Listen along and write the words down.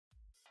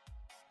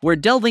We're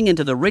delving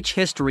into the rich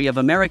history of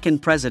American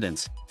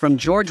presidents, from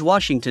George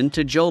Washington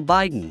to Joe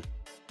Biden.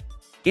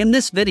 In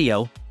this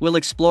video, we'll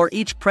explore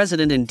each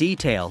president in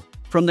detail,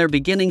 from their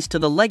beginnings to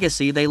the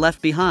legacy they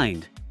left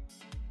behind.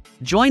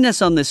 Join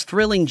us on this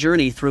thrilling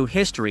journey through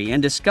history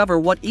and discover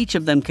what each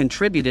of them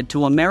contributed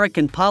to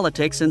American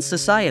politics and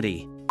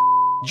society.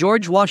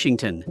 George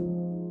Washington.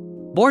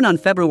 Born on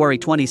February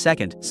 22,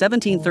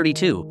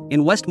 1732,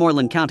 in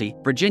Westmoreland County,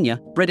 Virginia,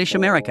 British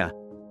America.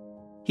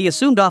 He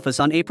assumed office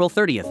on April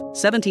 30,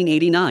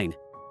 1789.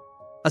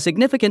 A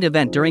significant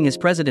event during his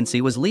presidency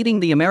was leading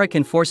the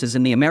American forces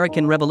in the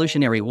American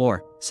Revolutionary War,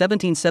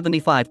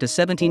 1775 to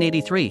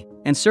 1783,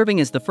 and serving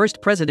as the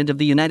first president of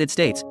the United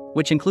States,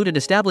 which included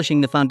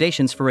establishing the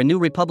foundations for a new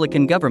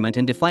republican government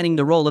and defining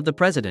the role of the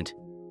president.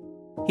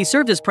 He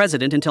served as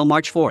president until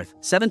March 4,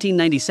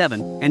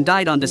 1797, and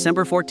died on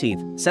December 14,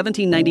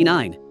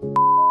 1799.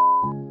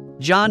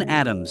 John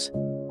Adams.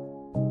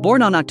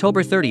 Born on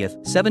October 30,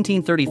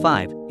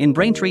 1735, in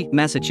Braintree,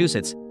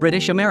 Massachusetts,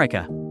 British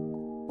America.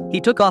 He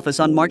took office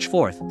on March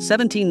 4,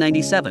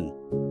 1797.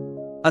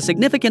 A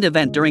significant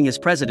event during his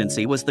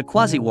presidency was the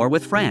Quasi-War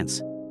with France.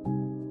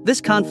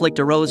 This conflict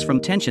arose from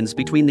tensions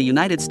between the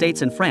United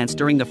States and France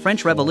during the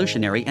French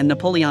Revolutionary and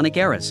Napoleonic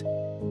eras.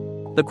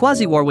 The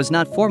Quasi-War was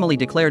not formally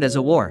declared as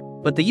a war,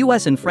 but the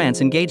US and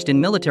France engaged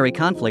in military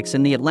conflicts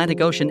in the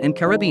Atlantic Ocean and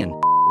Caribbean.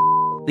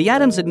 The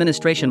Adams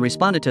administration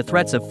responded to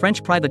threats of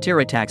French privateer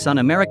attacks on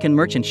American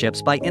merchant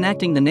ships by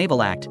enacting the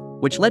Naval Act,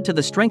 which led to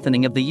the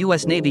strengthening of the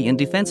U.S. Navy in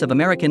defense of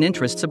American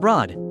interests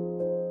abroad.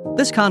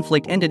 This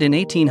conflict ended in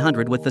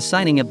 1800 with the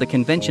signing of the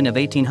Convention of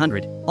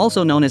 1800,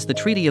 also known as the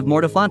Treaty of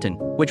Mortefontaine,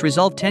 which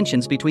resolved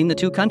tensions between the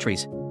two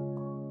countries.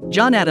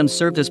 John Adams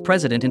served as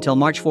president until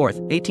March 4,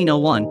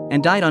 1801,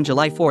 and died on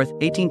July 4,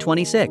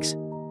 1826.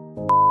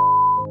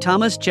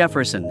 Thomas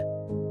Jefferson.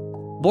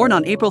 Born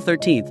on April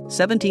 13,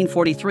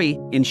 1743,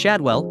 in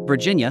Shadwell,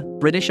 Virginia,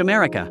 British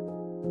America.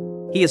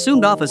 He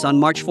assumed office on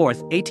March 4,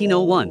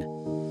 1801.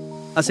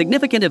 A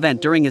significant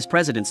event during his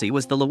presidency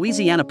was the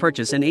Louisiana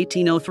Purchase in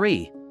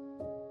 1803.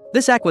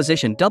 This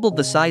acquisition doubled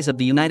the size of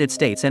the United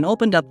States and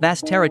opened up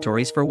vast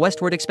territories for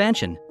westward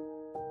expansion.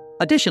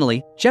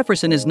 Additionally,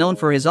 Jefferson is known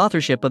for his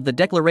authorship of the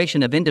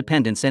Declaration of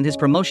Independence and his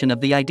promotion of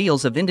the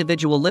ideals of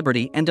individual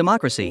liberty and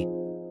democracy.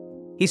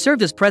 He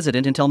served as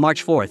president until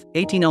March 4,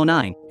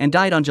 1809, and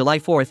died on July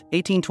 4,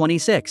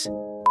 1826.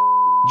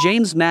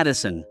 James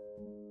Madison.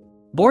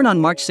 Born on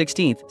March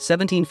 16,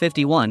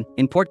 1751,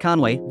 in Port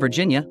Conway,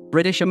 Virginia,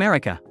 British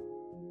America.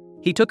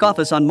 He took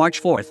office on March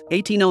 4,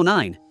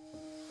 1809.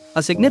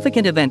 A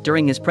significant event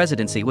during his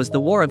presidency was the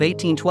War of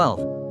 1812,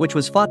 which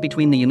was fought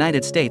between the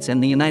United States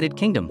and the United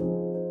Kingdom.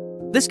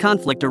 This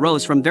conflict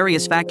arose from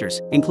various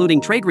factors,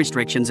 including trade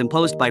restrictions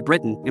imposed by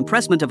Britain,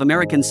 impressment of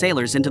American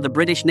sailors into the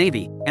British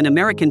Navy, and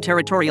American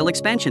territorial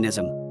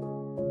expansionism.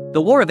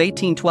 The War of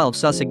 1812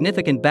 saw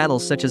significant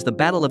battles such as the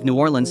Battle of New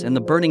Orleans and the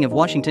burning of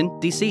Washington,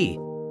 D.C.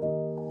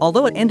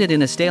 Although it ended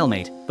in a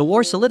stalemate, the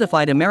war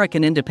solidified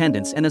American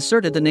independence and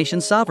asserted the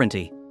nation's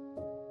sovereignty.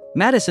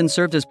 Madison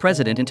served as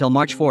president until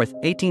March 4,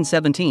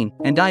 1817,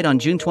 and died on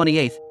June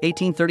 28,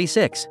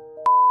 1836.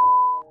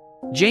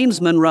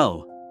 James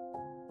Monroe.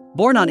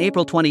 Born on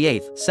April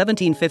 28,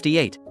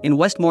 1758, in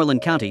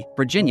Westmoreland County,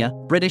 Virginia,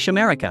 British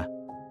America.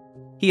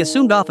 He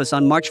assumed office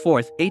on March 4,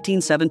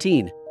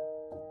 1817.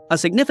 A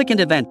significant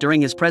event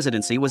during his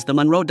presidency was the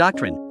Monroe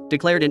Doctrine,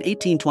 declared in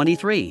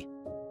 1823.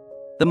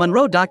 The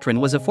Monroe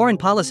Doctrine was a foreign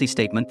policy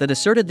statement that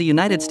asserted the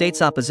United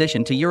States'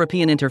 opposition to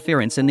European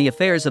interference in the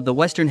affairs of the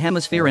Western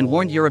Hemisphere and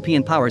warned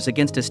European powers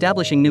against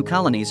establishing new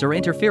colonies or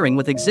interfering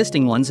with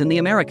existing ones in the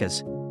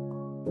Americas.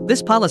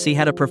 This policy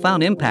had a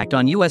profound impact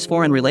on U.S.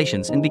 foreign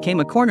relations and became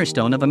a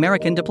cornerstone of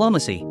American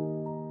diplomacy.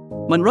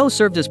 Monroe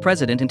served as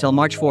president until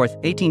March 4,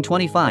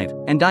 1825,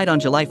 and died on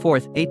July 4,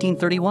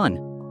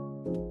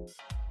 1831.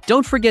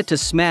 Don't forget to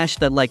smash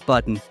that like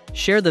button,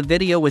 share the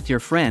video with your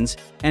friends,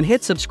 and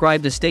hit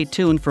subscribe to stay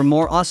tuned for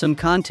more awesome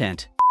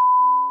content.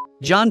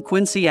 John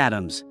Quincy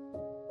Adams.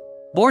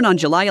 Born on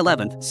July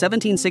 11,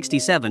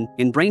 1767,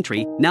 in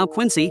Braintree, now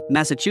Quincy,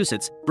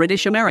 Massachusetts,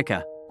 British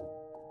America.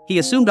 He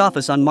assumed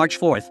office on March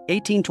 4,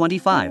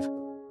 1825.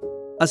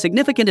 A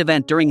significant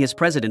event during his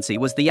presidency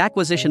was the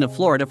acquisition of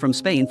Florida from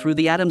Spain through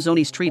the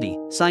Adams-Onis Treaty,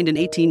 signed in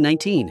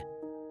 1819.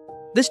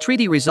 This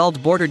treaty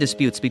resolved border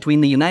disputes between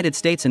the United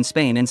States and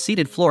Spain and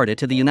ceded Florida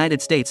to the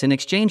United States in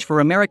exchange for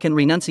American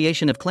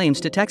renunciation of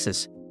claims to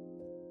Texas.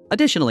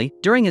 Additionally,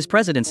 during his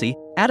presidency,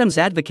 Adams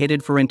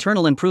advocated for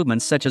internal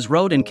improvements such as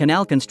road and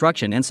canal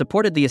construction and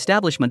supported the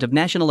establishment of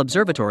national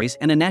observatories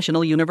and a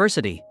national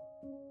university.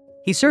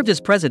 He served as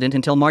president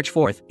until March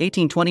 4,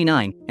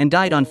 1829, and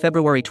died on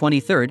February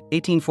 23,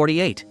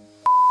 1848.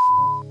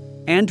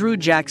 Andrew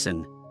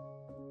Jackson.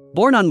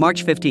 Born on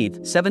March 15,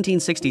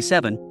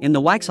 1767, in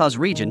the Waxhaws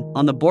region,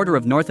 on the border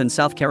of North and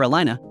South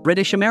Carolina,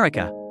 British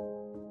America.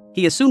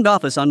 He assumed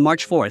office on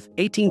March 4,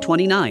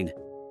 1829.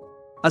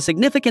 A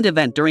significant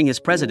event during his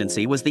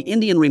presidency was the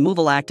Indian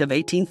Removal Act of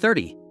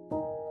 1830.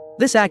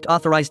 This act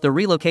authorized the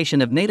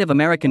relocation of Native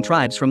American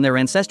tribes from their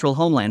ancestral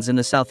homelands in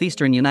the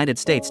southeastern United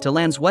States to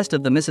lands west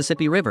of the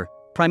Mississippi River,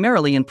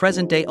 primarily in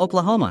present-day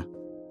Oklahoma.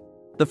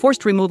 The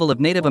forced removal of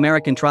Native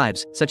American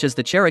tribes, such as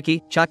the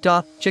Cherokee,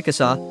 Choctaw,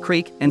 Chickasaw,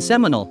 Creek, and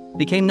Seminole,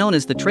 became known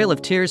as the Trail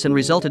of Tears and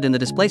resulted in the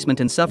displacement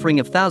and suffering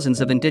of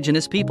thousands of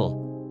indigenous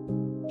people.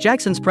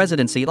 Jackson's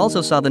presidency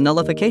also saw the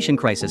nullification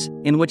crisis,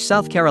 in which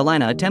South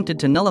Carolina attempted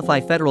to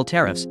nullify federal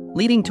tariffs,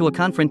 leading to a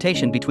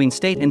confrontation between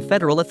state and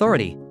federal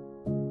authority.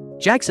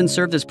 Jackson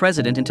served as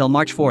president until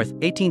March 4,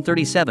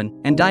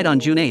 1837, and died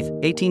on June 8,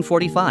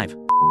 1845.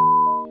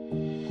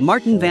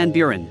 Martin Van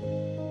Buren.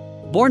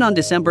 Born on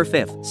December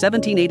 5,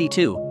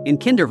 1782, in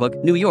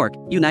Kinderhook, New York,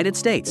 United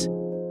States.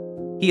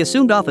 He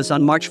assumed office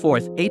on March 4,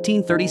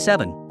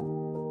 1837.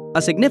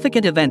 A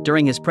significant event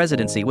during his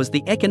presidency was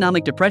the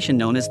economic depression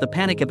known as the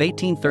Panic of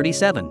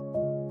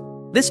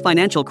 1837. This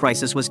financial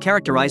crisis was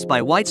characterized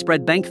by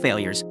widespread bank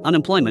failures,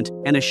 unemployment,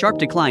 and a sharp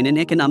decline in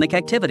economic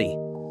activity.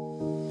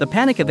 The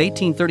Panic of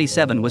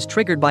 1837 was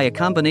triggered by a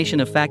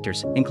combination of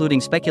factors, including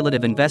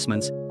speculative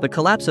investments, the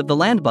collapse of the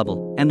land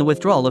bubble, and the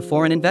withdrawal of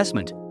foreign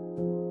investment.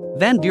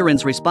 Van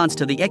Buren's response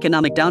to the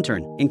economic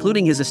downturn,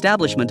 including his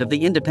establishment of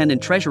the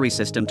independent treasury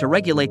system to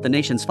regulate the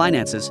nation's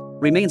finances,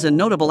 remains a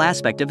notable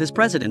aspect of his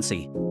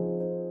presidency.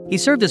 He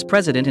served as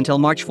president until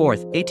March 4,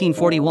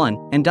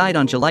 1841, and died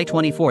on July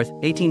 24,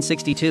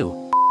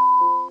 1862.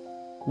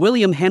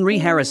 William Henry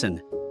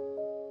Harrison.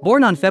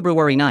 Born on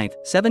February 9,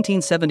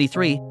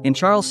 1773, in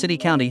Charles City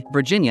County,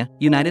 Virginia,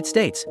 United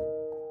States.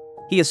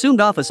 He assumed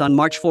office on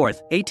March 4,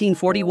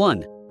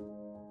 1841.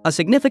 A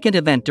significant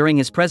event during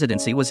his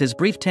presidency was his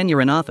brief tenure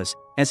in office,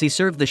 as he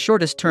served the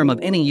shortest term of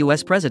any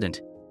U.S.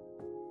 president.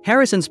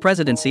 Harrison's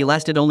presidency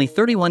lasted only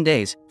 31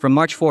 days, from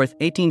March 4,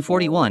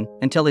 1841,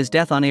 until his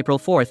death on April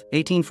 4,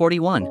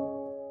 1841.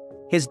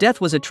 His death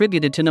was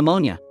attributed to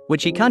pneumonia,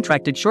 which he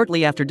contracted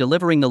shortly after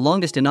delivering the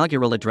longest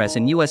inaugural address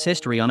in U.S.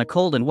 history on a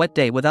cold and wet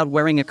day without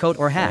wearing a coat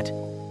or hat.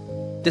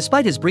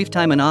 Despite his brief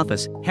time in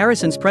office,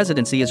 Harrison's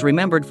presidency is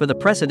remembered for the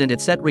precedent it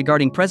set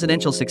regarding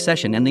presidential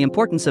succession and the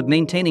importance of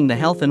maintaining the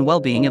health and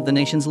well-being of the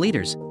nation's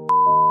leaders.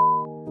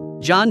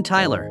 John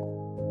Tyler.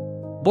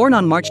 Born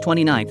on March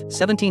 29,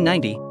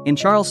 1790, in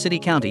Charles City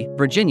County,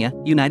 Virginia,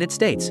 United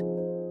States.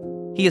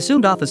 He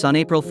assumed office on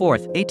April 4,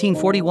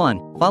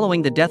 1841,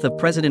 following the death of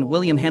President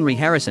William Henry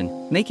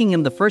Harrison, making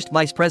him the first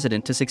vice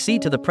president to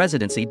succeed to the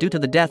presidency due to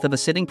the death of a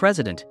sitting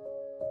president.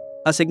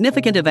 A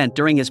significant event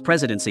during his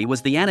presidency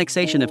was the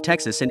annexation of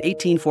Texas in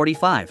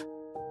 1845.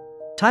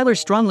 Tyler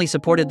strongly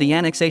supported the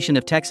annexation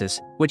of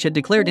Texas, which had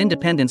declared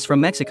independence from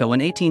Mexico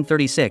in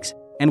 1836,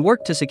 and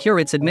worked to secure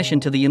its admission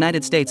to the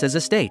United States as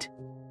a state.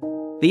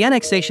 The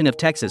annexation of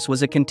Texas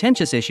was a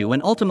contentious issue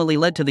and ultimately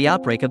led to the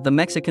outbreak of the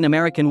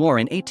Mexican-American War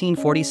in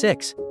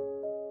 1846.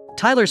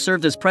 Tyler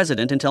served as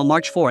president until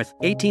March 4,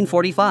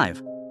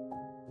 1845.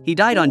 He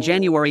died on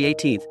January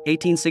 18,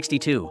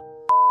 1862.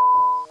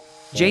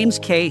 James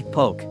K.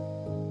 Polk.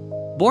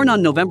 Born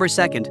on November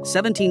 2,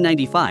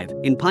 1795,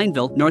 in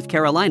Pineville, North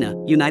Carolina,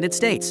 United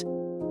States.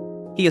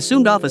 He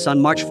assumed office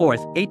on March 4,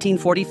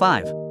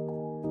 1845.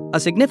 A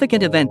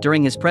significant event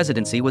during his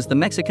presidency was the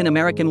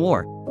Mexican-American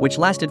War, which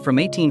lasted from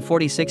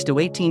 1846 to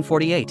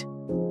 1848.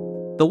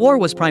 The war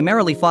was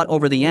primarily fought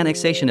over the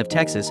annexation of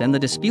Texas and the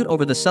dispute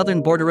over the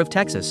southern border of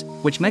Texas,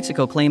 which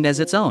Mexico claimed as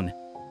its own.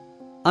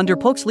 Under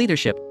Polk's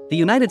leadership, the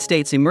United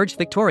States emerged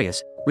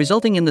victorious,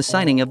 resulting in the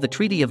signing of the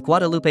Treaty of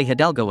Guadalupe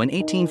Hidalgo in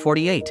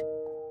 1848.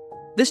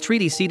 This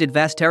treaty ceded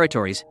vast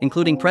territories,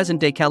 including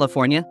present-day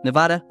California,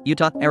 Nevada,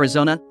 Utah,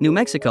 Arizona, New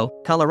Mexico,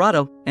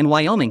 Colorado, and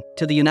Wyoming,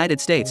 to the United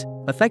States,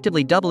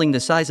 effectively doubling the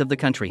size of the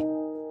country.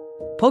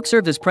 Polk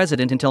served as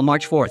president until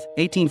March 4,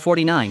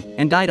 1849,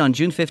 and died on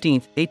June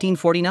 15,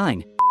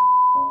 1849.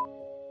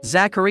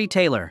 Zachary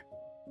Taylor.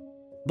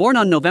 Born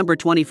on November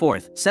 24,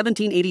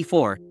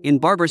 1784, in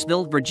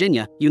Barboursville,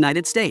 Virginia,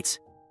 United States.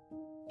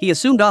 He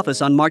assumed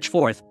office on March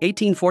 4,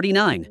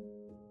 1849.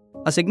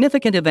 A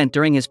significant event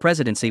during his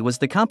presidency was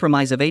the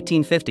Compromise of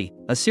 1850,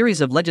 a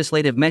series of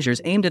legislative measures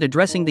aimed at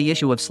addressing the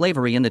issue of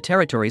slavery in the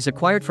territories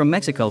acquired from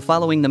Mexico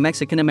following the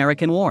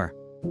Mexican-American War.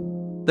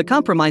 The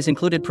compromise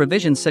included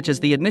provisions such as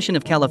the admission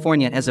of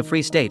California as a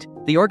free state,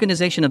 the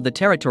organization of the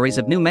territories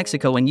of New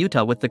Mexico and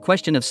Utah with the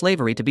question of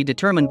slavery to be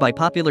determined by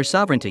popular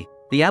sovereignty,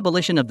 the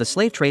abolition of the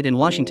slave trade in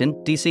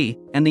Washington, D.C.,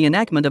 and the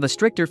enactment of a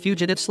stricter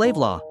fugitive slave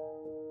law.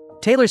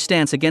 Taylor's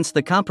stance against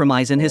the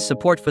compromise and his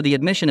support for the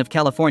admission of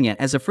California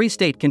as a free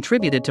state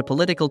contributed to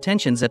political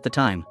tensions at the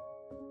time.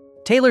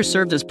 Taylor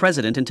served as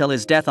president until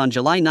his death on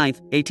July 9,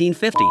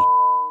 1850.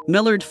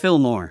 Millard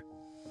Fillmore.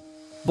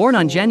 Born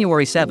on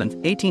January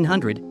 7,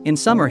 1800, in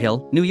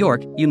Summerhill, New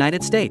York,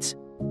 United States.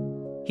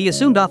 He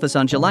assumed office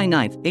on July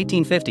 9,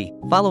 1850,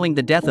 following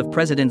the death of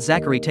President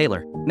Zachary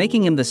Taylor,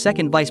 making him the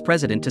second vice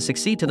president to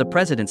succeed to the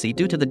presidency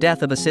due to the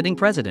death of a sitting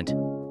president.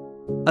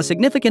 A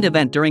significant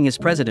event during his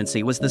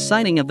presidency was the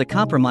signing of the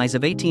Compromise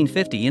of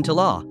 1850 into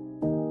law.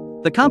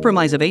 The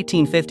Compromise of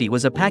 1850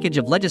 was a package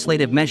of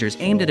legislative measures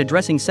aimed at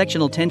addressing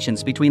sectional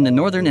tensions between the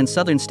northern and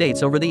southern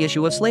states over the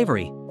issue of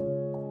slavery.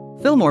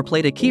 Fillmore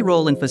played a key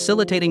role in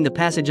facilitating the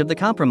passage of the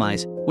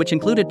Compromise, which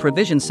included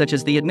provisions such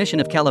as the admission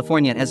of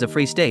California as a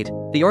free state,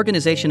 the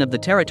organization of the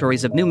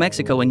territories of New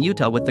Mexico and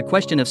Utah with the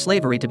question of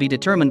slavery to be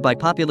determined by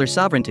popular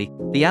sovereignty,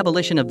 the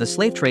abolition of the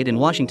slave trade in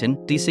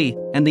Washington, D.C.,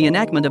 and the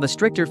enactment of a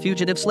stricter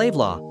fugitive slave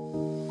law.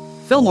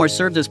 Fillmore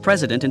served as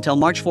president until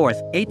March 4,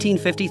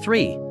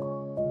 1853.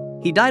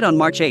 He died on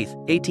March 8,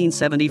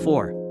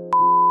 1874.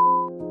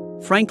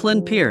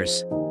 Franklin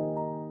Pierce.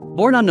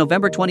 Born on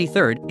November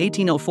 23,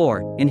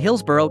 1804, in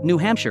Hillsborough, New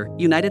Hampshire,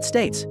 United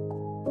States.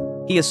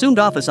 He assumed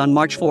office on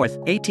March 4,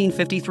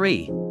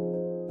 1853.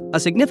 A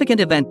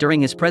significant event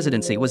during his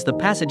presidency was the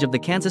passage of the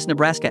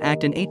Kansas-Nebraska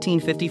Act in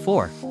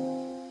 1854.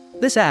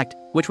 This act,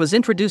 which was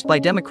introduced by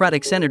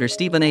Democratic Senator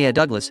Stephen A.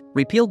 Douglas,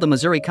 repealed the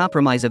Missouri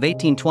Compromise of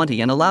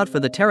 1820 and allowed for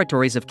the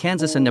territories of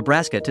Kansas and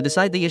Nebraska to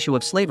decide the issue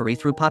of slavery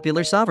through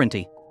popular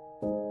sovereignty.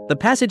 The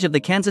passage of the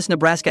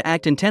Kansas-Nebraska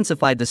Act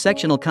intensified the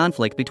sectional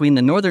conflict between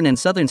the northern and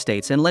southern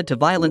states and led to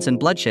violence and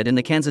bloodshed in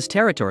the Kansas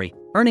Territory,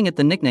 earning it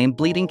the nickname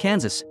Bleeding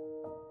Kansas.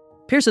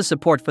 Pierce's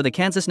support for the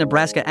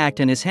Kansas-Nebraska Act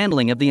and his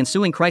handling of the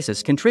ensuing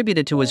crisis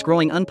contributed to his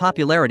growing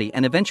unpopularity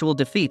and eventual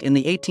defeat in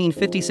the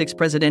 1856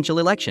 presidential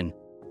election.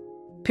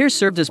 Pierce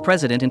served as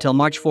president until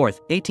March 4,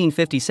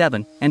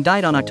 1857, and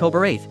died on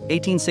October 8,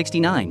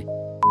 1869.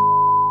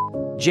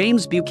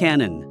 James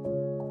Buchanan.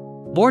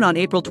 Born on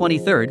April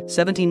 23,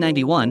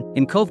 1791,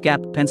 in Cove Gap,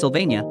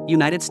 Pennsylvania,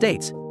 United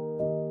States.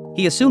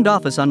 He assumed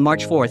office on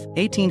March 4,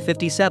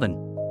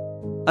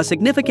 1857. A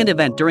significant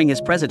event during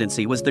his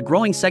presidency was the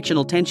growing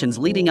sectional tensions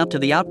leading up to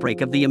the outbreak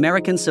of the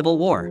American Civil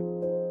War.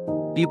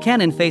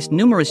 Buchanan faced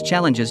numerous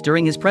challenges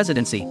during his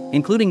presidency,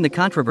 including the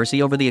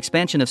controversy over the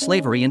expansion of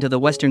slavery into the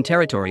Western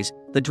Territories,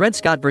 the Dred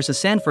Scott v.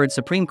 Sanford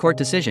Supreme Court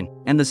decision,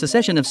 and the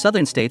secession of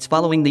Southern states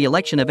following the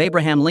election of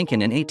Abraham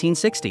Lincoln in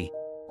 1860.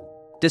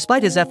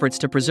 Despite his efforts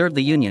to preserve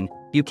the Union,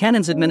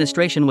 Buchanan's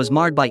administration was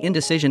marred by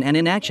indecision and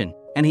inaction,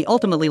 and he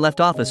ultimately left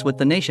office with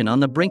the nation on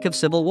the brink of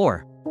civil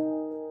war.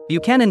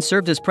 Buchanan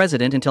served as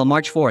president until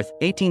March 4,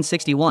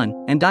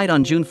 1861, and died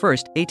on June 1,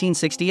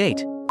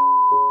 1868.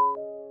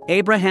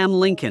 Abraham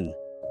Lincoln.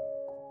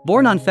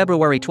 Born on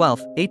February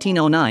 12,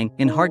 1809,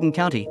 in Hardin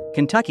County,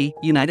 Kentucky,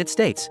 United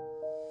States.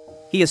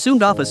 He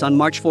assumed office on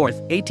March 4,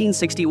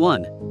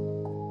 1861.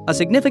 A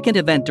significant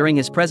event during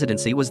his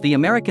presidency was the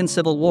American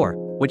Civil War,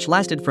 which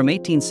lasted from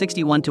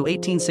 1861 to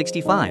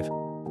 1865.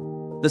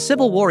 The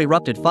Civil War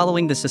erupted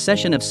following the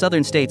secession of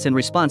Southern states in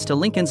response to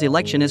Lincoln's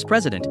election as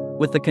president,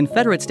 with the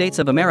Confederate States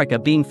of America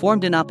being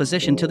formed in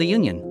opposition to the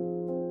Union.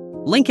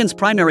 Lincoln's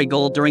primary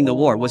goal during the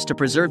war was to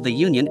preserve the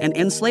Union and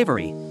end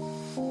slavery.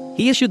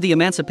 He issued the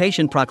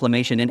Emancipation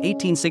Proclamation in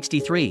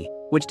 1863,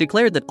 which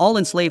declared that all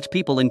enslaved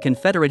people in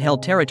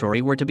Confederate-held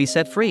territory were to be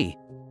set free.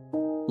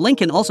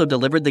 Lincoln also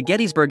delivered the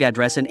Gettysburg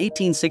Address in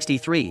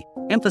 1863,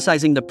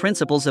 emphasizing the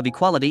principles of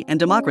equality and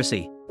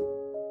democracy.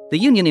 The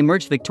Union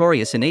emerged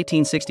victorious in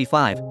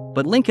 1865,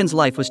 but Lincoln's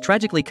life was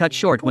tragically cut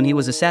short when he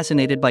was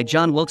assassinated by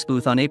John Wilkes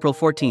Booth on April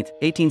 14,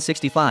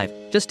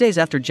 1865, just days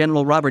after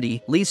General Robert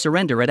E. Lee's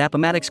surrender at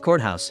Appomattox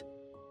Courthouse.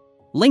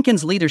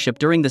 Lincoln's leadership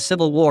during the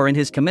Civil War and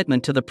his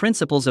commitment to the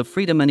principles of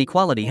freedom and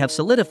equality have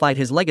solidified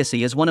his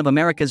legacy as one of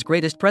America's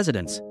greatest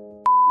presidents.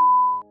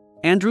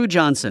 Andrew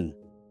Johnson.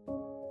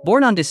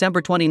 Born on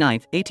December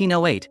 29,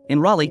 1808, in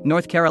Raleigh,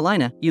 North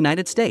Carolina,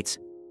 United States.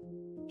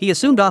 He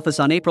assumed office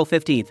on April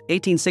 15,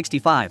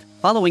 1865,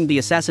 following the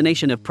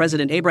assassination of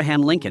President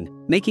Abraham Lincoln,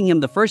 making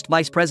him the first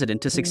vice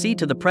president to succeed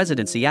to the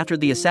presidency after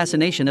the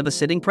assassination of a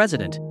sitting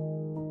president.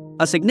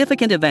 A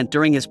significant event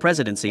during his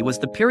presidency was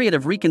the period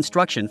of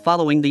Reconstruction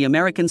following the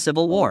American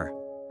Civil War.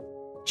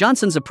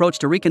 Johnson's approach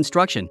to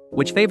Reconstruction,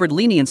 which favored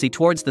leniency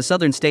towards the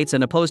Southern states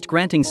and opposed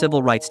granting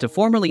civil rights to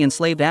formerly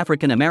enslaved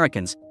African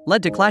Americans,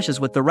 led to clashes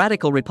with the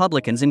radical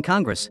Republicans in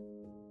Congress.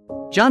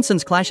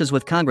 Johnson's clashes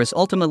with Congress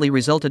ultimately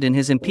resulted in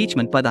his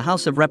impeachment by the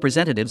House of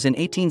Representatives in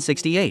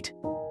 1868.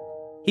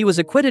 He was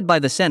acquitted by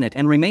the Senate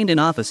and remained in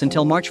office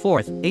until March 4,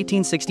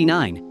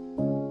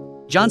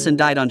 1869. Johnson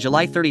died on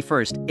July 31,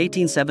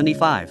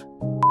 1875.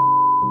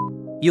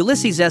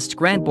 Ulysses S.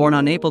 Grant, born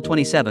on April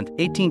 27,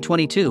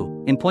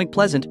 1822, in Point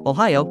Pleasant,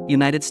 Ohio,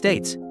 United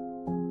States.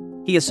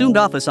 He assumed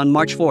office on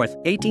March 4,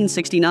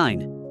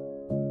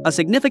 1869. A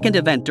significant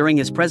event during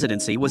his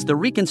presidency was the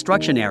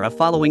Reconstruction era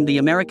following the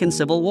American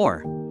Civil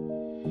War.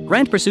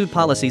 Grant pursued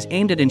policies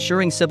aimed at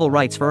ensuring civil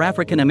rights for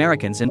African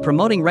Americans and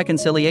promoting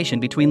reconciliation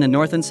between the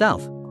North and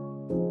South.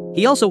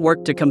 He also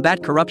worked to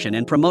combat corruption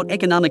and promote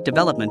economic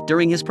development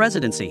during his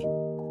presidency.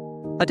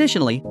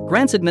 Additionally,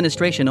 Grant's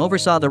administration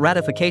oversaw the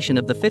ratification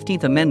of the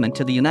 15th Amendment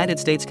to the United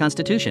States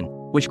Constitution,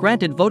 which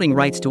granted voting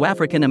rights to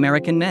African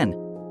American men.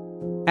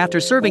 After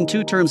serving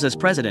 2 terms as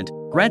president,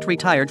 Grant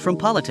retired from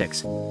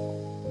politics.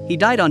 He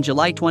died on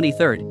July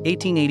 23,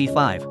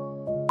 1885.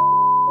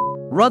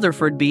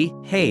 Rutherford B.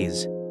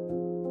 Hayes.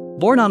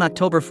 Born on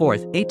October 4,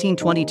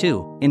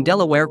 1822, in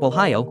Delaware,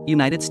 Ohio,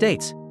 United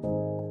States.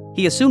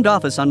 He assumed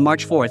office on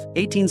March 4,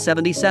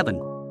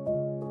 1877.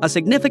 A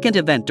significant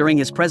event during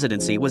his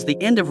presidency was the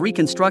end of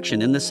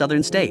Reconstruction in the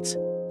Southern states.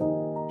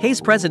 Hayes'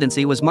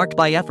 presidency was marked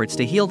by efforts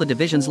to heal the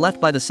divisions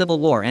left by the Civil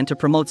War and to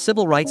promote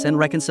civil rights and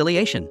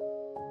reconciliation.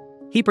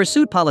 He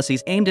pursued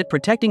policies aimed at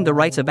protecting the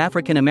rights of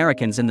African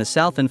Americans in the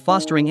South and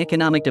fostering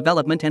economic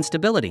development and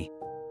stability.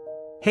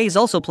 Hayes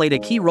also played a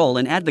key role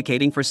in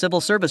advocating for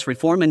civil service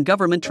reform and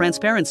government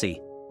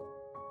transparency.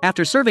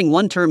 After serving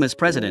one term as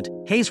president,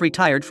 Hayes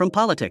retired from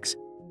politics.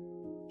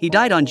 He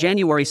died on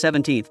January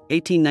 17,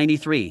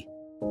 1893.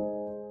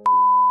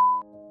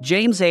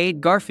 James A.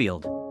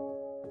 Garfield.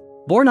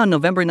 Born on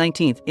November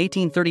 19,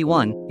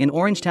 1831, in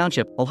Orange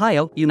Township,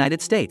 Ohio,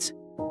 United States.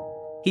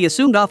 He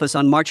assumed office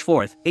on March 4,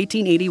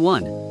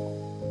 1881.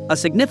 A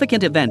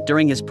significant event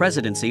during his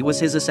presidency was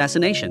his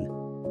assassination.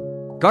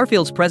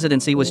 Garfield's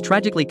presidency was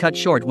tragically cut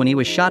short when he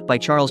was shot by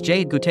Charles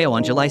J. Gouteau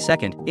on July 2,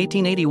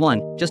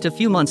 1881, just a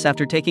few months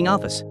after taking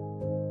office.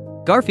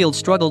 Garfield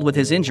struggled with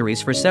his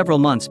injuries for several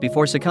months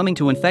before succumbing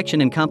to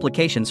infection and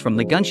complications from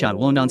the gunshot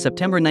wound on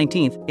September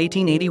 19,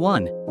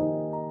 1881.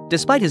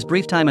 Despite his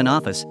brief time in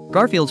office,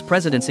 Garfield's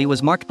presidency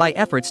was marked by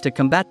efforts to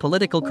combat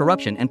political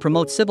corruption and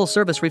promote civil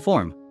service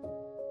reform.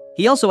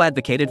 He also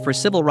advocated for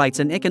civil rights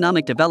and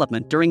economic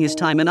development during his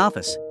time in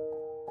office.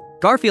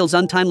 Garfield's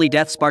untimely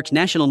death sparked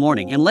national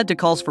mourning and led to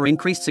calls for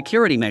increased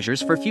security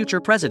measures for future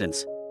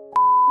presidents.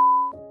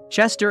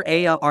 Chester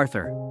A.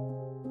 Arthur.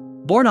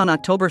 Born on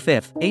October 5,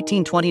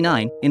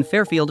 1829, in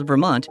Fairfield,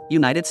 Vermont,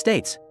 United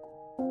States.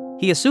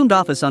 He assumed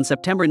office on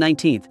September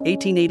 19,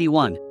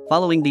 1881,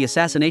 following the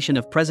assassination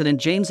of President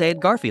James A.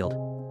 Garfield.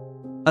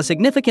 A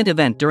significant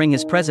event during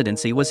his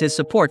presidency was his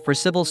support for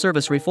civil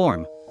service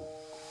reform.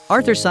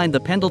 Arthur signed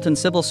the Pendleton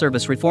Civil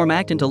Service Reform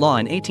Act into law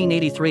in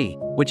 1883,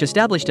 which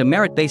established a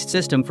merit-based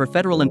system for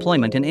federal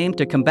employment and aimed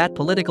to combat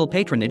political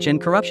patronage and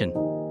corruption.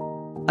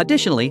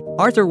 Additionally,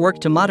 Arthur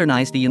worked to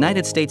modernize the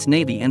United States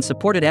Navy and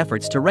supported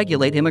efforts to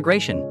regulate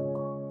immigration.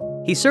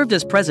 He served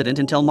as president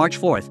until March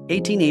 4,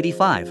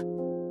 1885.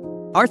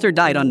 Arthur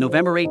died on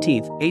November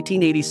 18,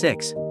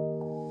 1886.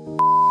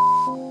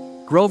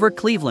 Grover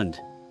Cleveland.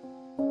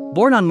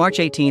 Born on March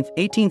 18,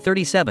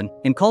 1837,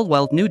 in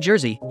Caldwell, New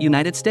Jersey,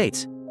 United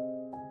States.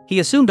 He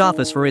assumed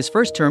office for his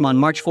first term on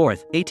March 4,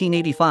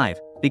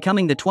 1885,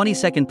 becoming the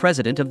 22nd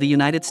President of the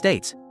United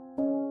States.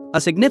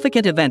 A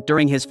significant event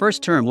during his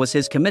first term was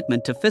his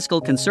commitment to fiscal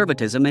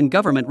conservatism and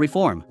government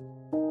reform.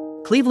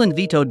 Cleveland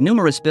vetoed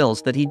numerous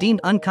bills that he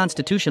deemed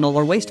unconstitutional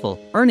or wasteful,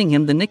 earning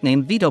him the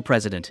nickname Veto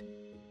President.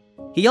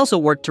 He also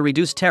worked to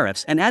reduce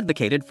tariffs and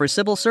advocated for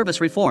civil service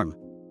reform.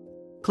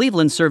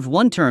 Cleveland served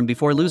one term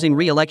before losing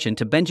re-election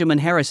to Benjamin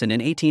Harrison in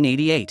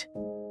 1888.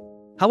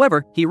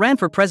 However, he ran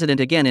for president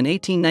again in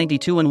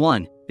 1892 and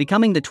won,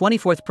 becoming the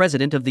 24th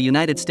President of the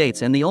United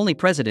States and the only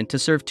president to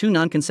serve two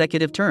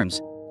non-consecutive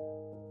terms.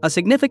 A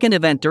significant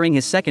event during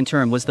his second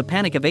term was the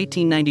Panic of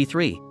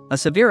 1893, a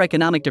severe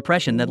economic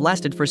depression that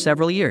lasted for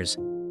several years.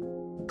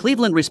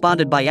 Cleveland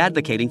responded by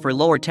advocating for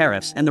lower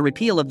tariffs and the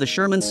repeal of the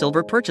Sherman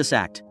Silver Purchase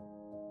Act.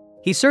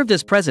 He served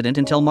as president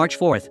until March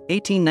 4,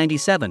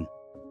 1897.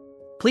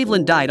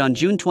 Cleveland died on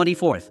June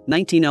 24,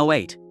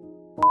 1908.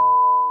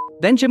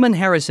 Benjamin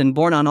Harrison,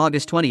 born on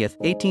August 20,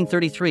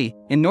 1833,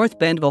 in North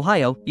Bend,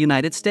 Ohio,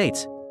 United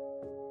States.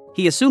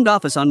 He assumed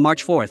office on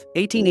March 4,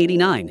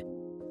 1889.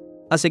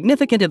 A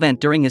significant event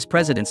during his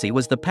presidency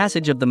was the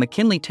passage of the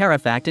McKinley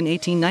Tariff Act in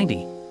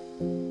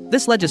 1890.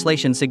 This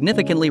legislation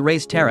significantly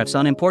raised tariffs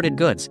on imported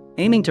goods,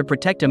 aiming to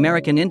protect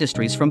American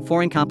industries from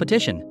foreign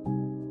competition.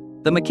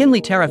 The McKinley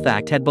Tariff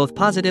Act had both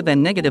positive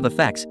and negative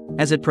effects,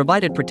 as it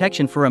provided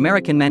protection for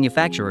American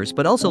manufacturers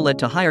but also led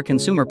to higher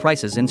consumer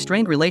prices and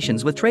strained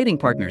relations with trading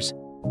partners.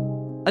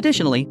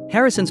 Additionally,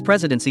 Harrison's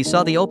presidency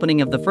saw the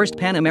opening of the first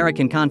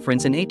Pan-American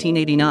Conference in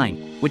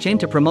 1889, which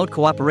aimed to promote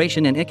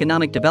cooperation and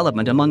economic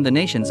development among the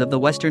nations of the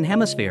Western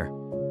Hemisphere.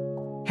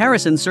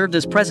 Harrison served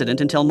as president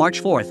until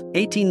March 4,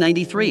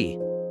 1893.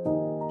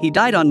 He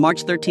died on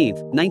March 13,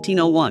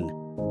 1901.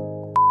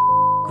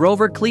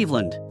 Grover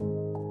Cleveland.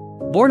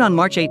 Born on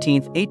March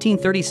 18,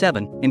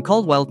 1837, in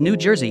Caldwell, New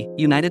Jersey,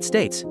 United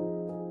States.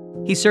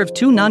 He served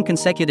two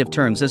non-consecutive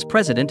terms as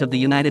President of the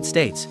United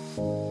States.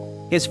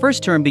 His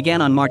first term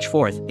began on March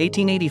 4,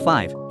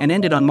 1885, and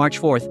ended on March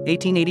 4,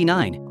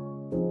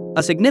 1889.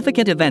 A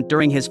significant event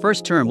during his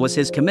first term was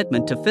his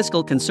commitment to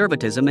fiscal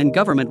conservatism and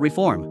government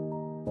reform.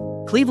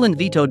 Cleveland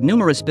vetoed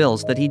numerous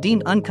bills that he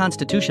deemed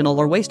unconstitutional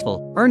or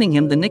wasteful, earning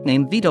him the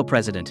nickname Veto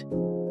President.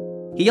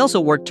 He also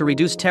worked to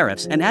reduce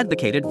tariffs and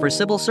advocated for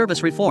civil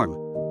service reform.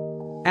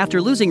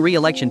 After losing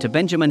re-election to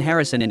Benjamin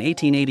Harrison in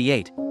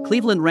 1888,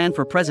 Cleveland ran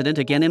for president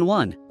again and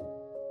won.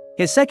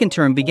 His second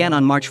term began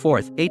on March 4,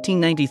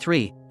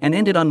 1893, and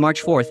ended on March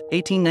 4,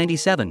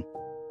 1897.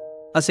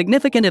 A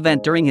significant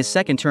event during his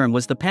second term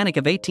was the Panic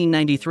of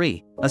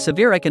 1893, a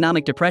severe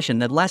economic depression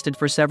that lasted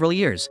for several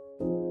years.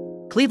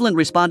 Cleveland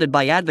responded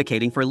by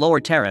advocating for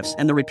lower tariffs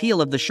and the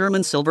repeal of the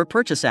Sherman Silver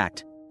Purchase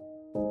Act.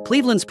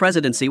 Cleveland's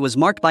presidency was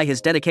marked by his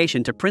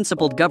dedication to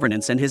principled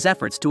governance and his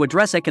efforts to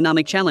address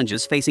economic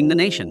challenges facing the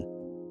nation.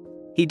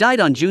 He died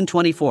on June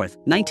 24,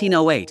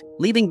 1908,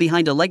 leaving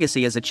behind a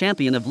legacy as a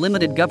champion of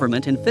limited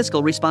government and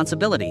fiscal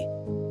responsibility.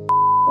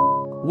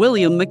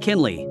 William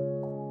McKinley.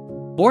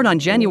 Born on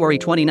January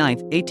 29,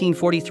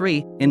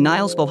 1843, in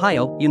Niles,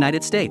 Ohio,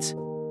 United States.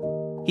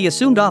 He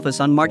assumed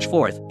office on March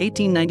 4,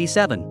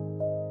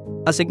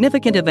 1897. A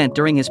significant event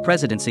during his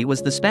presidency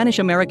was the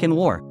Spanish-American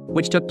War,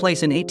 which took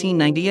place in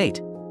 1898.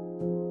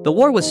 The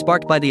war was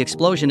sparked by the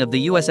explosion of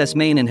the USS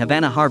Maine in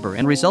Havana Harbor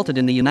and resulted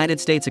in the United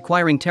States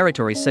acquiring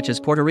territories such as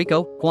Puerto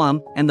Rico,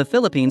 Guam, and the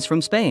Philippines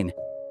from Spain.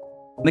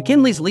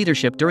 McKinley's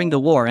leadership during the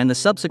war and the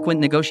subsequent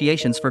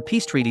negotiations for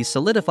peace treaties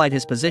solidified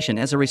his position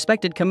as a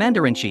respected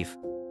commander-in-chief.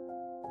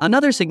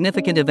 Another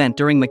significant event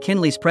during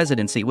McKinley's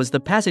presidency was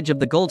the passage of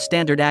the Gold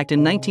Standard Act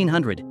in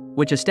 1900,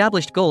 which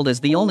established gold as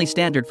the only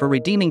standard for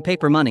redeeming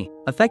paper money,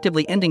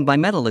 effectively ending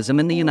bimetallism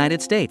in the United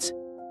States.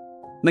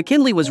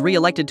 McKinley was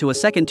re-elected to a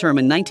second term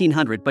in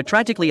 1900 but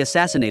tragically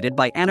assassinated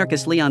by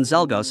anarchist Leon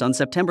Zalgos on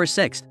September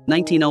 6,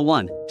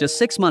 1901, just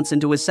 6 months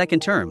into his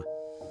second term.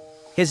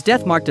 His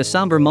death marked a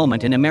somber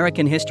moment in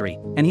American history,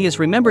 and he is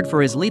remembered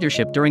for his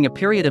leadership during a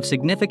period of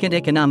significant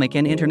economic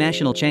and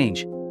international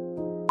change.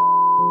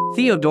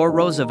 Theodore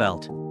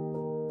Roosevelt.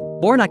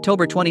 Born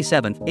October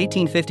 27,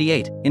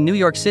 1858, in New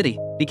York City,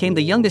 became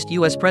the youngest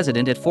U.S.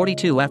 president at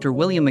 42 after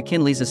William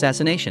McKinley's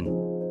assassination.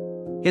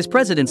 His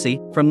presidency,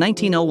 from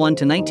 1901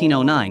 to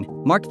 1909,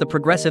 marked the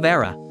Progressive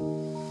Era.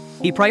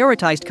 He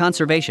prioritized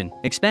conservation,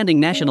 expanding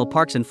national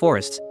parks and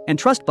forests, and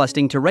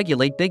trust-busting to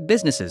regulate big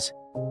businesses.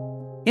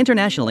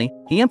 Internationally,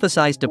 he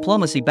emphasized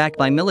diplomacy backed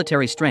by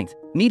military strength,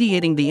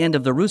 mediating the end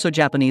of the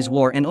Russo-Japanese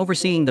War and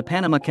overseeing the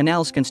Panama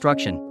Canal's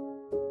construction.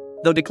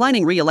 Though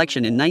declining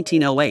re-election in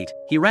 1908,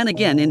 he ran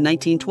again in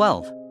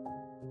 1912.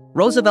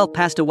 Roosevelt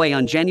passed away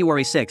on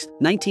January 6,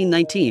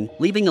 1919,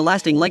 leaving a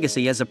lasting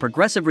legacy as a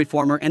progressive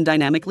reformer and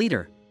dynamic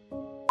leader.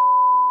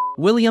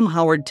 William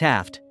Howard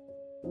Taft.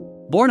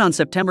 Born on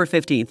September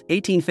 15,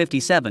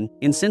 1857,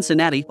 in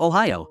Cincinnati,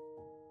 Ohio.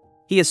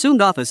 He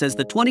assumed office as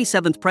the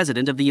 27th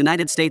President of the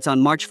United States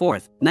on March 4,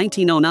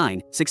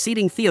 1909,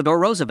 succeeding Theodore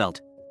Roosevelt.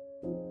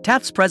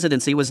 Taft's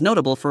presidency was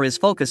notable for his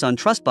focus on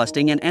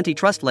trust-busting and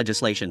antitrust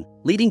legislation,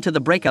 leading to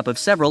the breakup of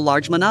several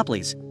large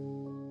monopolies.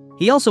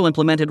 He also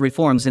implemented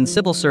reforms in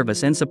civil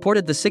service and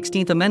supported the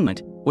 16th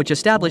Amendment, which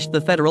established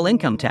the federal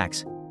income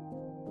tax.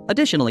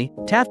 Additionally,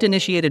 Taft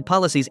initiated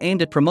policies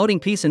aimed at promoting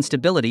peace and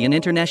stability in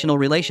international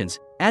relations,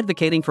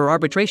 advocating for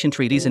arbitration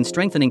treaties and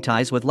strengthening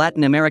ties with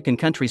Latin American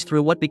countries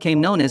through what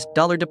became known as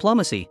dollar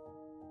diplomacy.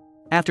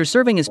 After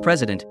serving as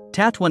president,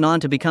 Taft went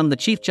on to become the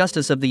Chief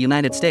Justice of the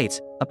United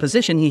States, a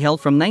position he held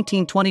from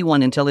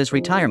 1921 until his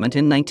retirement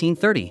in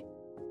 1930.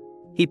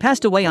 He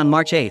passed away on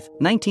March 8,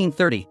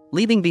 1930,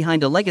 leaving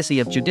behind a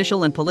legacy of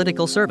judicial and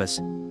political service.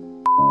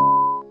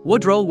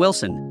 Woodrow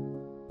Wilson.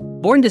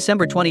 Born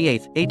December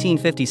 28,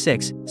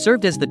 1856,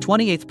 served as the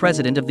 28th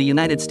President of the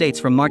United States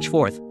from March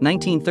 4,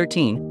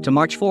 1913, to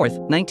March 4,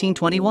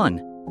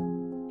 1921.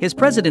 His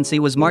presidency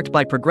was marked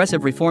by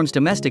progressive reforms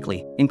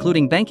domestically,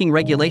 including banking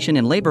regulation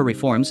and labor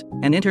reforms,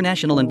 and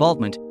international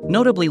involvement,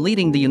 notably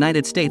leading the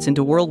United States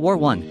into World War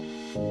I.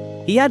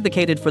 He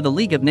advocated for the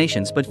League of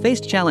Nations but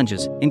faced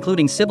challenges,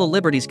 including civil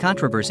liberties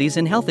controversies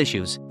and health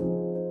issues.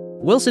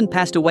 Wilson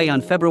passed away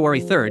on February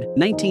 3,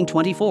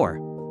 1924.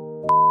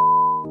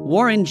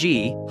 Warren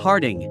G.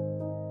 Harding.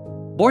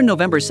 Born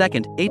November 2,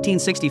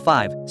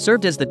 1865,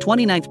 served as the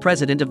 29th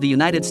President of the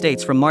United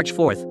States from March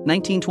 4,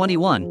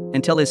 1921,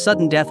 until his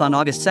sudden death on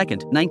August 2,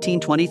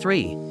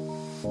 1923.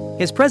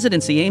 His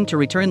presidency aimed to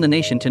return the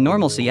nation to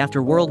normalcy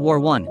after World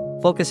War I,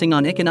 focusing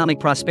on economic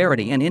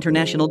prosperity and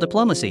international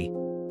diplomacy.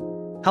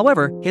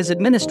 However, his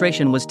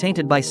administration was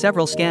tainted by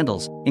several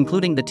scandals,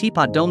 including the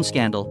Teapot Dome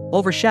scandal,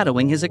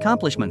 overshadowing his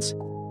accomplishments.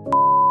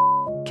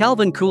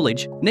 Calvin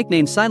Coolidge,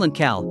 nicknamed Silent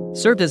Cal,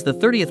 served as the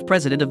 30th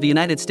President of the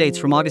United States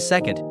from August 2,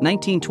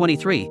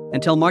 1923,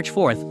 until March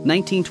 4,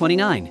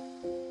 1929.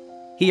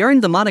 He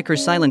earned the moniker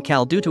Silent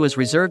Cal due to his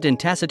reserved and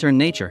taciturn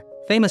nature,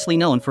 famously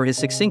known for his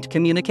succinct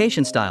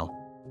communication style.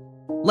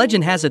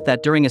 Legend has it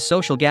that during a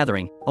social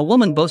gathering, a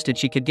woman boasted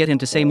she could get him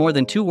to say more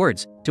than 2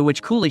 words, to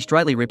which Coolidge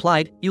dryly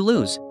replied, "You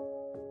lose."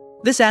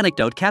 This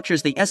anecdote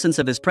captures the essence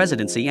of his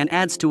presidency and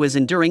adds to his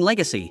enduring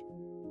legacy.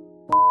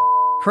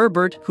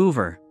 Herbert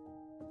Hoover.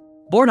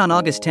 Born on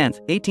August 10,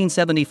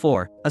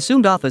 1874,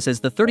 assumed office as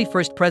the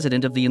 31st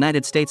President of the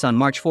United States on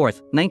March 4,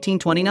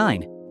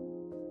 1929.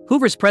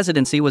 Hoover's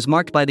presidency was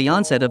marked by the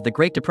onset of the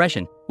Great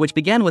Depression, which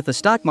began with the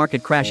stock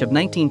market crash of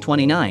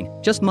 1929,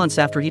 just months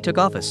after he took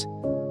office.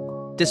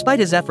 Despite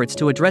his efforts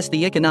to address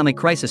the economic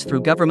crisis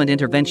through government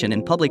intervention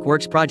and public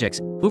works projects,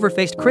 Hoover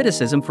faced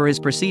criticism for his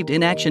perceived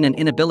inaction and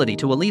inability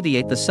to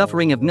alleviate the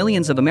suffering of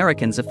millions of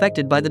Americans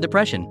affected by the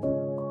Depression.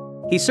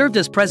 He served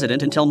as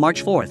president until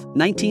March 4,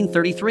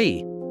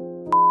 1933.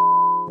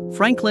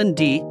 Franklin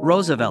D.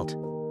 Roosevelt.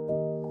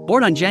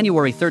 Born on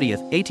January 30,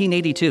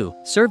 1882,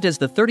 served as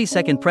the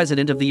 32nd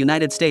President of the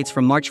United States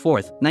from March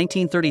 4,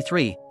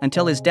 1933,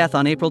 until his death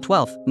on April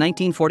 12,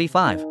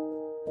 1945.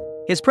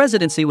 His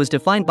presidency was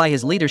defined by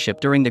his leadership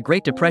during the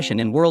Great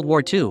Depression and World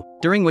War II,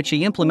 during which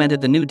he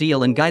implemented the New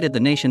Deal and guided the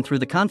nation through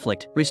the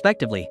conflict,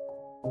 respectively.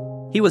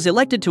 He was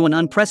elected to an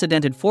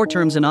unprecedented 4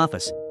 terms in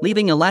office,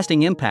 leaving a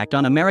lasting impact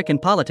on American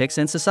politics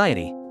and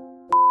society.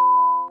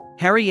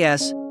 Harry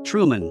S.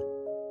 Truman.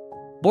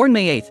 Born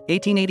May 8,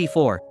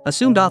 1884,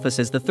 assumed office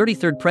as the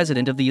 33rd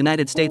President of the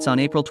United States on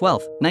April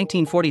 12,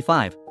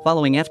 1945,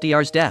 following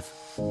FDR's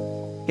death.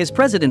 His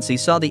presidency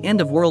saw the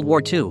end of World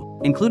War II,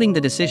 including the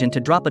decision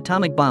to drop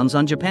atomic bombs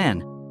on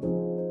Japan.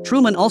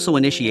 Truman also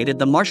initiated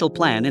the Marshall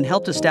Plan and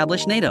helped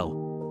establish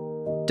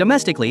NATO.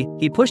 Domestically,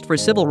 he pushed for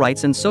civil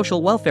rights and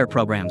social welfare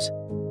programs.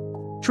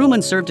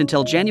 Truman served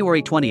until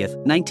January 20,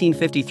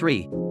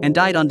 1953, and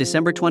died on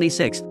December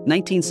 26,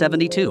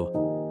 1972.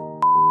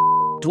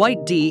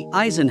 Dwight D.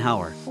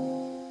 Eisenhower.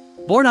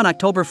 Born on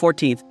October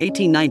 14,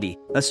 1890,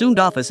 assumed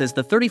office as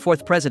the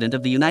 34th President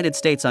of the United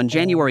States on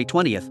January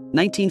 20,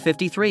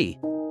 1953.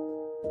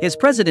 His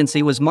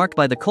presidency was marked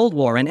by the Cold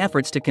War and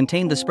efforts to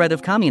contain the spread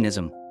of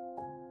communism.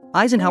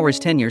 Eisenhower's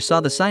tenure saw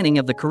the signing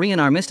of the Korean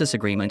Armistice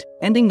Agreement,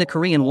 ending the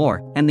Korean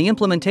War, and the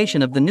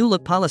implementation of the New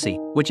Look policy,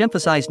 which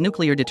emphasized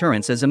nuclear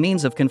deterrence as a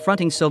means of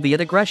confronting Soviet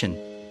aggression.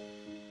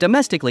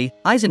 Domestically,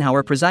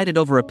 Eisenhower presided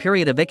over a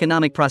period of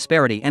economic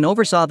prosperity and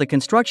oversaw the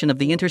construction of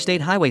the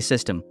Interstate Highway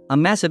System, a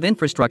massive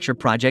infrastructure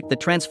project that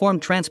transformed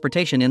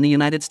transportation in the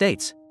United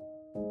States.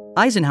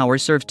 Eisenhower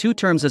served 2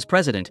 terms as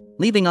president,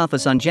 leaving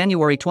office on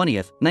January 20,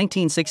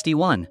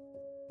 1961.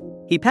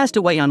 He passed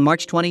away on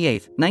March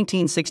 28,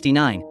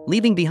 1969,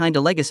 leaving behind a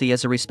legacy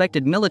as a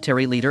respected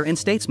military leader and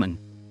statesman.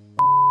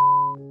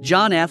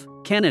 John F.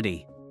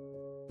 Kennedy.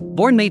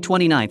 Born May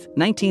 29,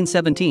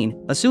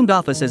 1917, assumed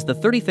office as the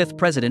 35th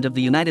President of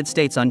the United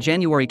States on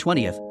January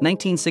 20,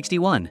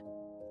 1961.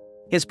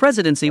 His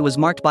presidency was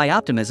marked by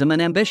optimism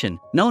and ambition,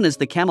 known as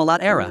the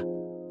Camelot era.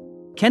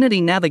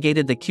 Kennedy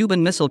navigated the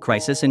Cuban Missile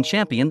Crisis and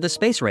championed the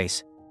space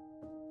race.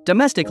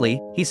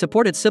 Domestically, he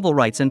supported civil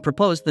rights and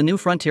proposed the New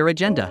Frontier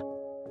Agenda.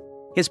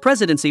 His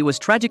presidency was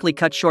tragically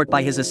cut short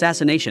by his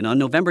assassination on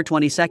November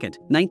 22,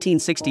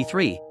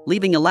 1963,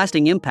 leaving a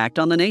lasting impact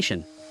on the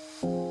nation.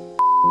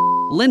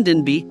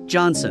 Lyndon B.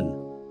 Johnson.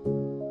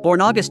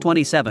 Born August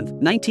 27,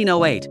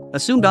 1908,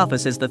 assumed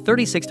office as the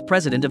 36th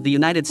President of the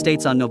United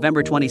States on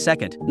November 22,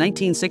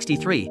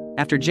 1963,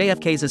 after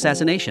JFK's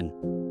assassination.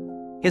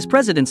 His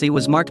presidency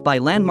was marked by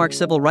landmark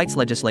civil rights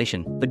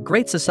legislation, the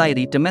Great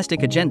Society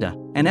domestic agenda,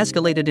 and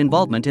escalated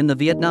involvement in the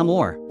Vietnam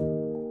War.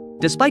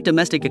 Despite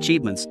domestic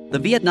achievements, the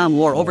Vietnam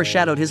War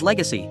overshadowed his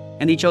legacy,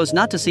 and he chose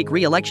not to seek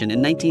re-election in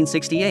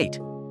 1968.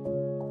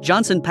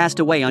 Johnson passed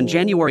away on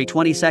January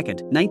 22,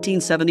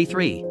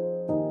 1973.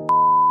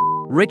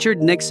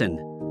 Richard Nixon.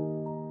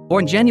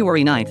 Born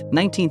January 9,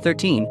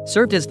 1913,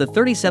 served as the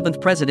 37th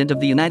President of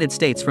the United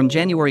States from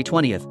January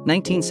 20,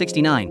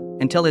 1969,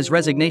 until his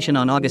resignation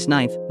on August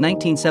 9,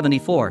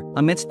 1974,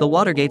 amidst the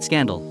Watergate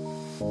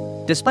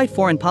scandal. Despite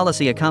foreign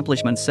policy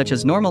accomplishments such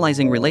as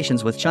normalizing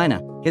relations with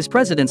China, his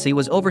presidency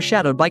was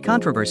overshadowed by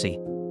controversy.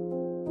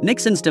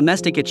 Nixon's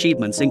domestic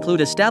achievements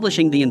include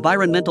establishing the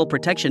Environmental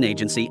Protection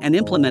Agency and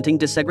implementing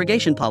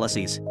desegregation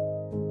policies.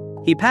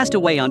 He passed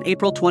away on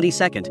April 22,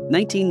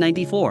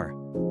 1994.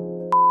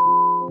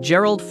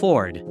 Gerald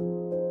Ford.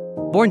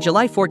 Born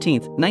July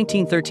 14,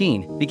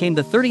 1913, became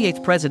the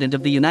 38th President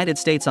of the United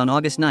States on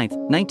August 9,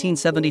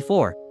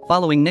 1974,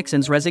 following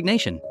Nixon's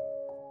resignation.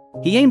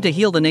 He aimed to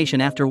heal the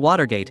nation after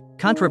Watergate,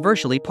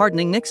 controversially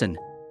pardoning Nixon.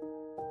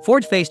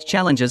 Ford faced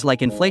challenges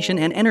like inflation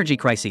and energy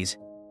crises.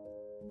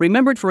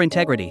 Remembered for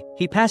integrity,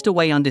 he passed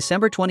away on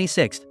December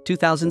 26,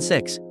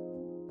 2006.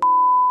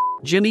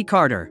 Jimmy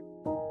Carter.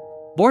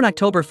 Born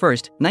October 1,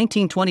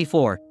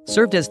 1924,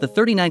 served as the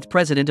 39th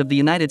President of the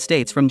United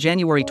States from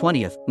January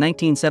 20,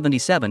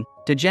 1977,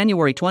 to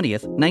January 20,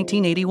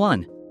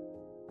 1981.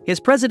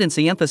 His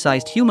presidency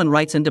emphasized human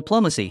rights and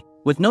diplomacy,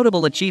 with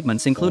notable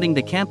achievements including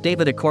the Camp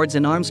David Accords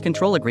and arms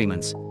control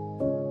agreements.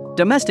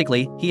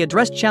 Domestically, he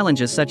addressed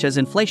challenges such as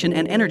inflation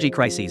and energy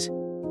crises.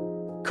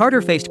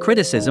 Carter faced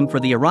criticism for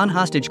the Iran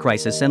hostage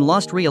crisis and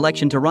lost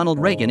re-election to Ronald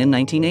Reagan in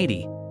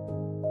 1980.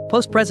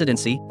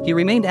 Post-presidency, he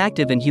remained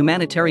active in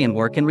humanitarian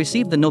work and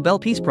received the Nobel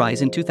Peace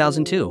Prize in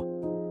 2002.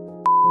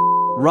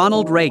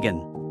 Ronald Reagan.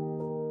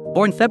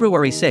 Born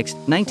February 6,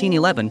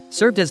 1911,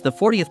 served as the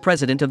 40th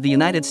President of the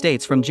United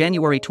States from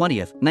January 20,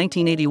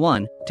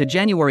 1981, to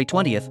January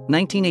 20,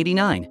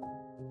 1989.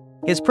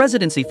 His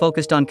presidency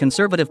focused on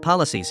conservative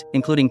policies,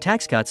 including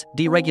tax cuts,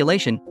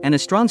 deregulation, and a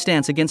strong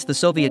stance against the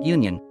Soviet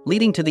Union,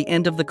 leading to the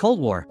end of the Cold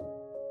War.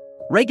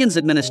 Reagan's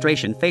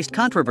administration faced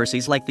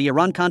controversies like the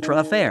Iran-Contra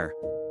affair.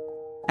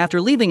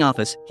 After leaving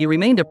office, he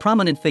remained a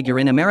prominent figure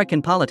in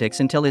American politics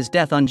until his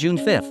death on June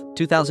 5,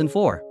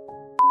 2004.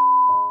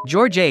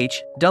 George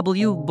H.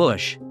 W.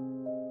 Bush.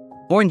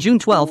 Born June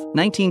 12,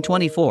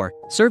 1924,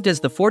 served as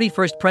the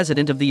 41st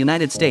President of the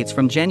United States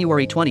from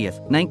January 20,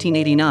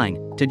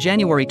 1989, to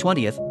January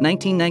 20,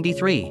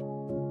 1993.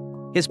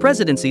 His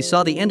presidency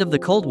saw the end of the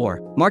Cold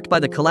War, marked by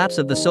the collapse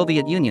of the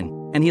Soviet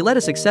Union, and he led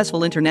a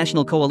successful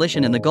international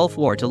coalition in the Gulf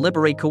War to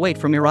liberate Kuwait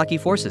from Iraqi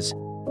forces.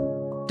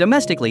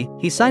 Domestically,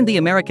 he signed the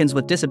Americans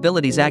with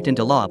Disabilities Act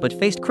into law but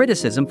faced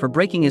criticism for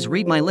breaking his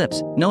Read My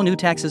Lips, No New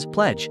Taxes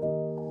pledge.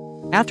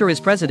 After his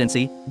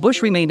presidency,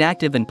 Bush remained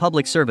active in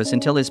public service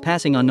until his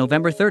passing on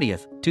November 30,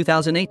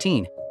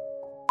 2018.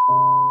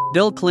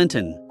 Bill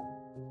Clinton.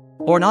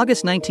 born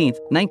August 19,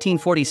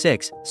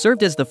 1946,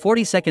 served as the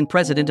 42nd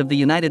President of the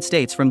United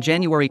States from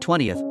January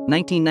 20,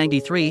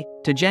 1993,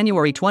 to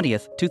January 20,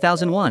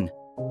 2001.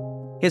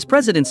 His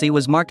presidency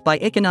was marked by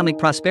economic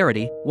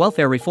prosperity,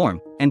 welfare reform,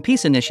 and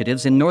peace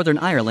initiatives in Northern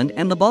Ireland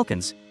and the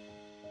Balkans.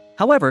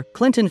 However,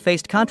 Clinton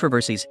faced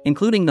controversies,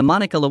 including the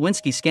Monica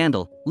Lewinsky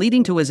scandal,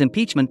 leading to his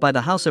impeachment by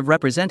the House of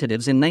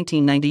Representatives in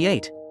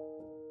 1998.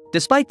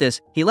 Despite this,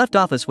 he left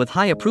office with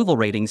high approval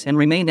ratings and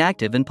remained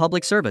active in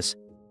public service.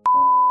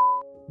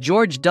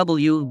 George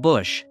W.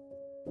 Bush,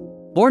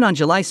 born on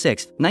July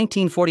 6,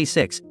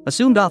 1946,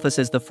 assumed office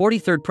as the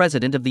 43rd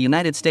President of the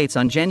United States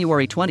on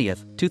January 20,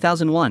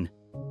 2001.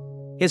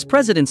 His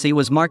presidency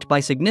was marked by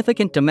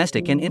significant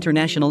domestic and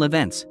international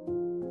events.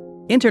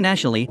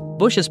 Internationally,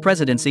 Bush's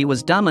presidency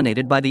was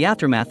dominated by the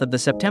aftermath of the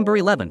September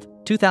 11,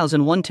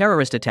 2001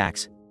 terrorist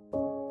attacks.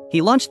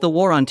 He launched the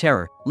War on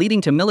Terror,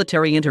 leading to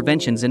military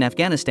interventions in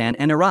Afghanistan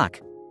and Iraq.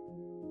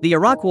 The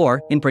Iraq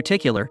War, in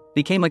particular,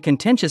 became a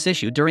contentious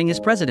issue during his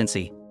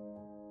presidency.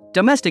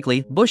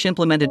 Domestically, Bush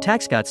implemented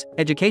tax cuts,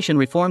 education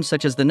reforms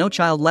such as the No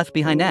Child Left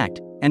Behind Act,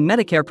 and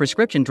Medicare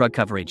prescription drug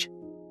coverage.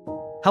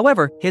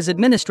 However, his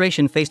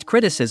administration faced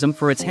criticism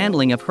for its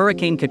handling of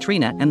Hurricane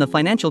Katrina and the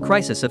financial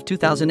crisis of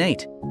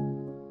 2008.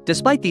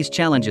 Despite these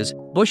challenges,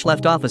 Bush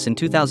left office in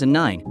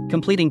 2009,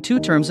 completing 2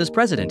 terms as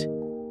president.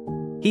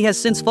 He has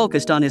since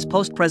focused on his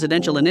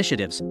post-presidential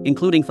initiatives,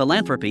 including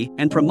philanthropy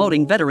and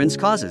promoting veterans'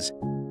 causes.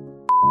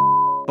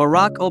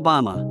 Barack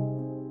Obama,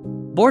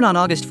 born on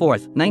August 4,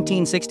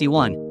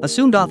 1961,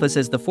 assumed office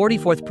as the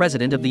 44th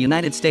President of the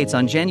United States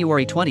on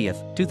January 20,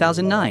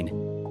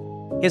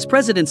 2009. His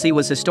presidency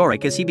was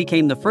historic as he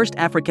became the first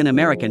African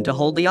American to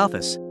hold the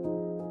office.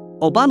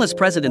 Obama's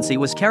presidency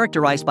was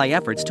characterized by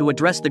efforts to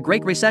address the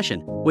Great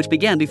Recession, which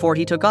began before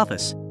he took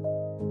office.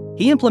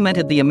 He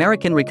implemented the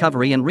American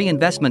Recovery and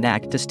Reinvestment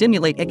Act to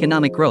stimulate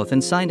economic growth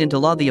and signed into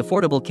law the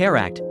Affordable Care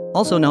Act,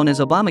 also known as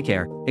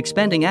Obamacare,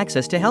 expanding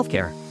access to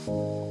healthcare.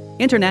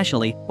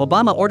 Internationally,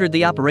 Obama ordered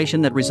the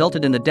operation that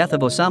resulted in the death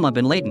of Osama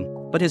bin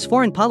Laden, but his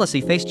foreign policy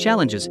faced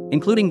challenges,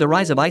 including the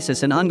rise of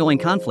ISIS and ongoing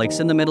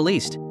conflicts in the Middle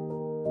East.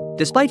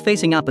 Despite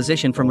facing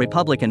opposition from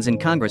Republicans in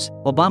Congress,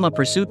 Obama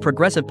pursued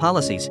progressive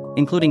policies,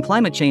 including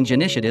climate change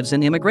initiatives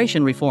and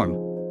immigration reform.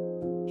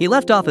 He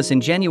left office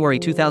in January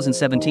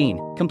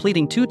 2017,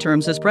 completing 2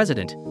 terms as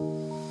president.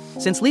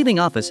 Since leaving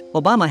office,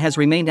 Obama has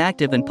remained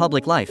active in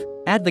public life,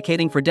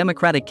 advocating for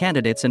Democratic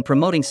candidates and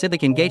promoting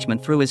civic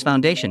engagement through his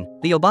foundation,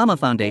 the Obama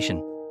Foundation.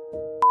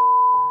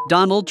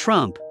 Donald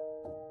Trump,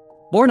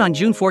 born on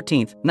June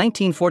 14,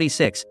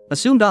 1946,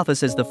 assumed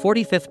office as the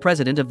 45th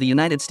President of the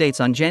United States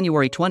on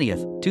January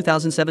 20,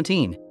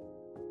 2017.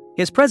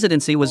 His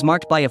presidency was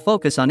marked by a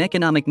focus on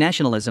economic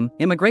nationalism,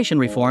 immigration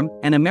reform,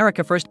 and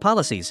America First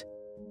policies.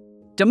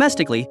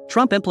 Domestically,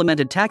 Trump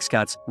implemented tax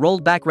cuts,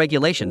 rolled back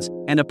regulations,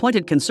 and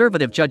appointed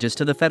conservative judges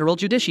to the federal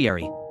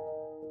judiciary.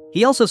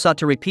 He also sought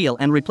to repeal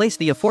and replace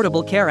the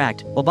Affordable Care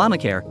Act,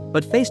 Obamacare,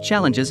 but faced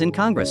challenges in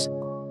Congress.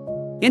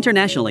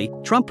 Internationally,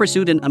 Trump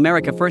pursued an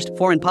America First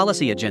foreign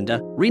policy agenda,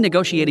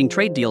 renegotiating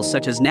trade deals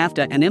such as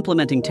NAFTA and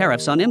implementing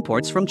tariffs on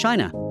imports from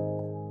China.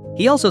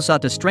 He also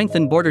sought to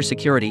strengthen border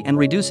security and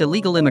reduce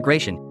illegal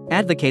immigration,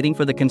 advocating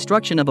for the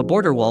construction of a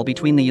border wall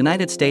between the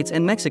United States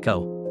and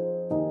Mexico.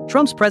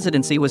 Trump's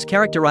presidency was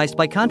characterized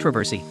by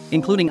controversy,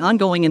 including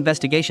ongoing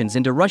investigations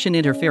into Russian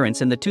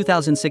interference in the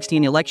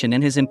 2016 election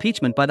and his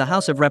impeachment by the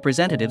House of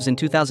Representatives in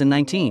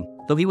 2019,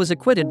 though he was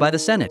acquitted by the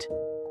Senate.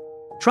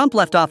 Trump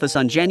left office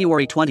on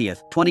January 20,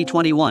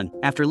 2021,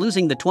 after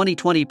losing the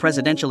 2020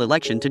 presidential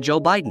election to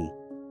Joe Biden.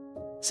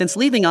 Since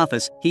leaving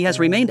office, he has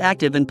remained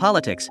active in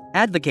politics,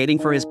 advocating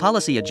for his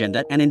policy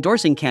agenda and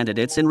endorsing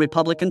candidates in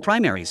Republican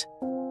primaries.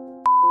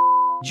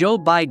 Joe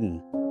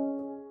Biden,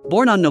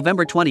 born on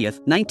November 20,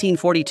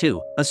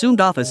 1942,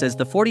 assumed office as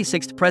the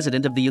 46th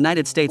President of the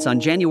United States on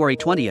January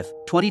 20,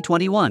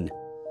 2021.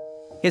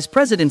 His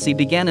presidency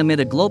began amid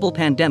a global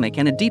pandemic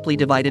and a deeply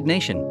divided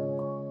nation.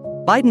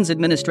 Biden's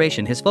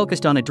administration has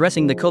focused on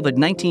addressing the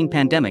COVID-19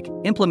 pandemic,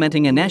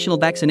 implementing a national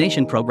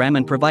vaccination program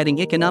and providing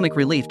economic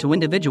relief to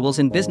individuals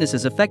and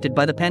businesses affected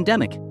by the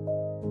pandemic.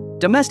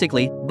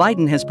 Domestically,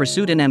 Biden has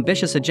pursued an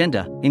ambitious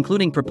agenda,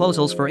 including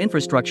proposals for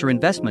infrastructure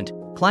investment,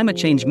 climate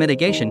change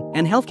mitigation,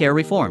 and healthcare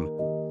reform.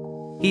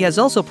 He has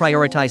also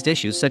prioritized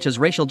issues such as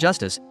racial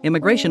justice,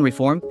 immigration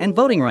reform, and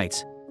voting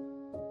rights.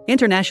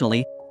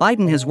 Internationally,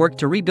 Biden has worked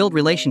to rebuild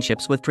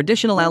relationships with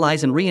traditional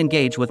allies and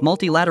re-engage with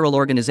multilateral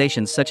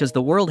organizations such as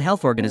the World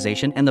Health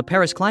Organization and the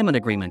Paris Climate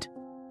Agreement.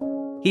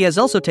 He has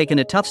also taken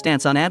a tough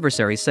stance on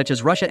adversaries such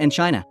as Russia and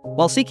China,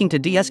 while seeking to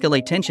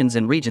de-escalate tensions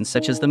in regions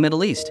such as the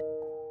Middle East.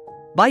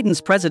 Biden's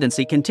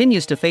presidency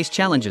continues to face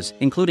challenges,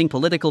 including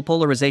political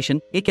polarization,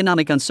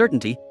 economic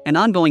uncertainty, and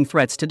ongoing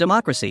threats to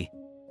democracy.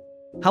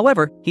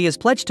 However, he has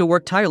pledged to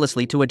work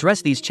tirelessly to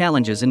address these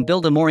challenges and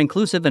build a more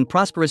inclusive and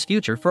prosperous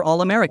future for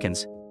all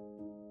Americans.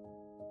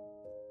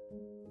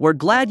 We're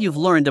glad you've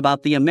learned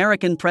about the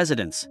American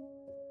presidents.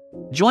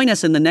 Join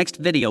us in the next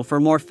video for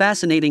more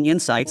fascinating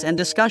insights and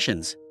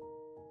discussions.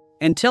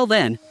 Until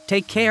then,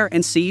 take care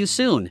and see you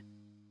soon.